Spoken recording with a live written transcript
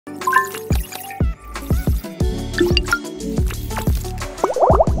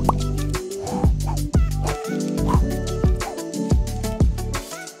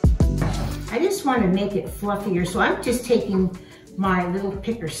want to make it fluffier. So I'm just taking my little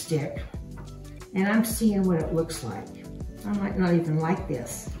picker stick and I'm seeing what it looks like. I might not even like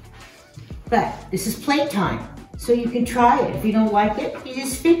this, but this is playtime. So you can try it. If you don't like it, you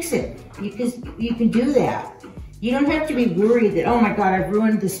just fix it. You can do that. You don't have to be worried that, oh my God, I've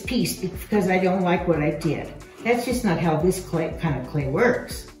ruined this piece because I don't like what I did. That's just not how this kind of clay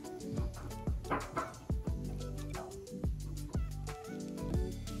works.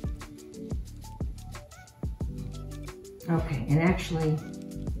 Okay, and actually,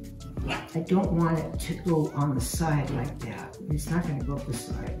 I don't want it to go on the side like that. It's not gonna go up the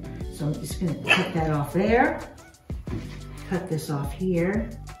side. So I'm just gonna cut that off there. Cut this off here.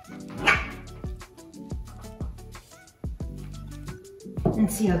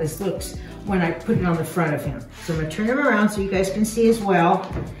 And see how this looks when I put it on the front of him. So I'm gonna turn him around so you guys can see as well.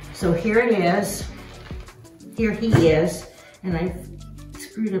 So here it is. Here he is. And I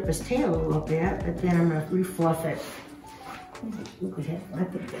screwed up his tail a little bit, but then I'm gonna refluff it. Look at him. I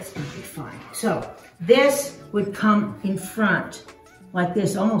think that's gonna be fine. So this would come in front like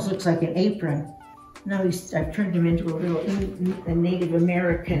this. Almost looks like an apron. Now I've turned him into a Native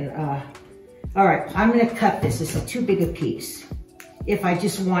American. All right, I'm gonna cut this. This is too big a piece. If I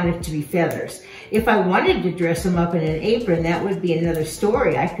just want it to be feathers. If I wanted to dress him up in an apron, that would be another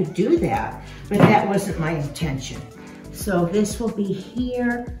story. I could do that, but that wasn't my intention. So this will be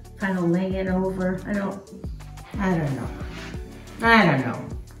here, kind of laying over. I don't know.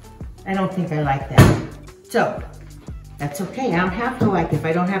 I don't think I like that. So that's okay. I don't have to like it. If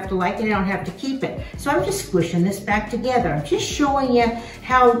I don't have to like it, I don't have to keep it. So I'm just squishing this back together. I'm just showing you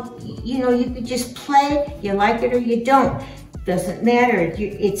how, you could just play. You like it or you don't. Doesn't matter.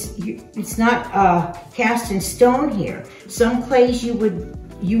 It's not cast in stone here. Some clays you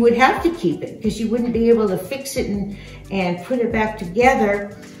would have to keep it because you wouldn't be able to fix it and put it back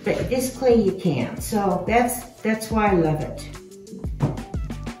together. But this clay you can. So that's why I love it.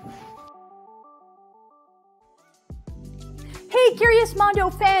 Hey Curious Mondo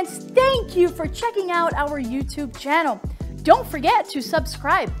fans, thank you for checking out our YouTube channel. Don't forget to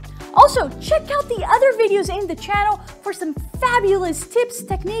subscribe. Also, check out the other videos in the channel for some fabulous tips,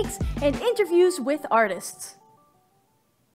 techniques, and interviews with artists.